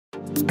Here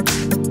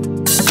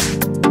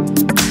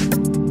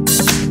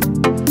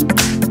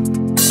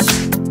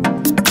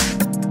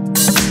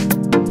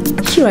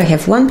I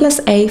have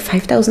OnePlus A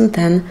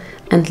 5010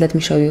 and let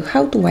me show you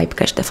how to wipe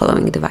cache the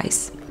following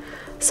device.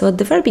 So at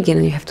the very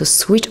beginning you have to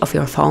switch off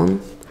your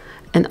phone.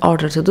 In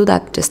order to do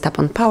that, just tap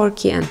on power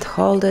key and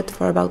hold it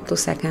for about 2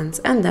 seconds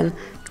and then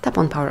tap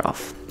on power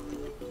off.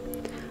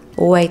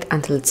 Wait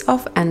until it's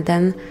off and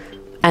then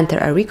enter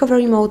a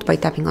recovery mode by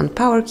tapping on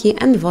power key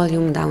and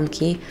volume down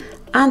key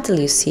until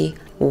you see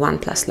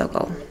OnePlus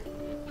logo.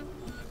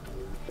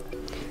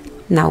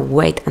 Now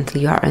wait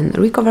until you are in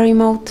recovery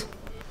mode.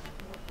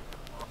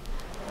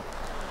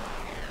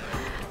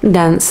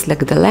 Then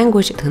select the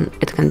language,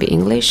 it can be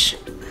English,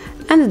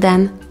 and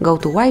then go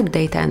to Wipe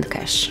Data and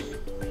Cache.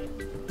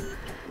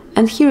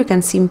 And here you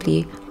can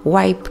simply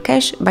wipe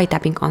cache by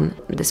tapping on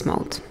this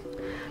mode.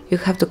 You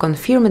have to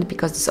confirm it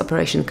because this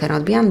operation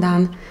cannot be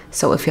undone,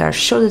 so if you are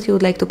sure that you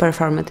would like to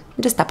perform it,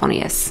 just tap on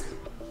yes.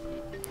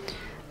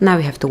 Now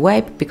you have to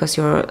wipe because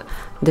your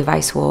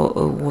device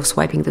was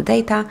wiping the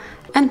data,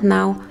 and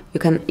now you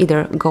can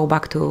either go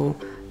back to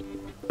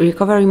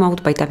recovery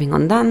mode by tapping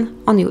on done,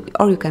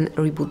 or you can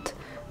reboot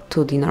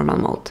to the normal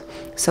mode.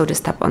 So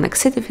just tap on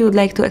exit if you would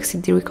like to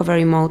exit the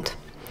recovery mode,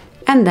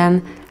 and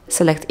then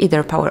select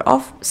either power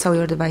off, so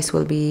your device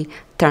will be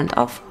turned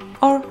off,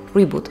 or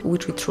reboot,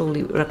 which we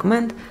truly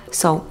recommend,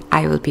 so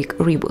I will pick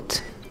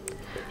reboot.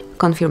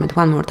 Confirm it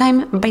one more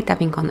time by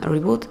tapping on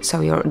reboot, so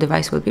your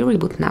device will be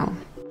reboot now.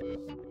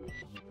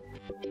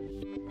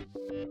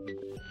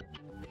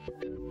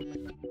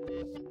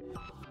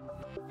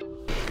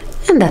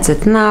 And that's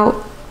it.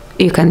 Now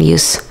you can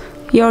use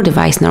your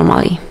device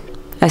normally,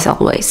 as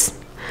always.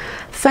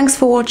 Thanks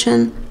for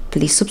watching,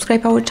 please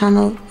subscribe our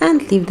channel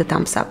and leave the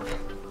thumbs up.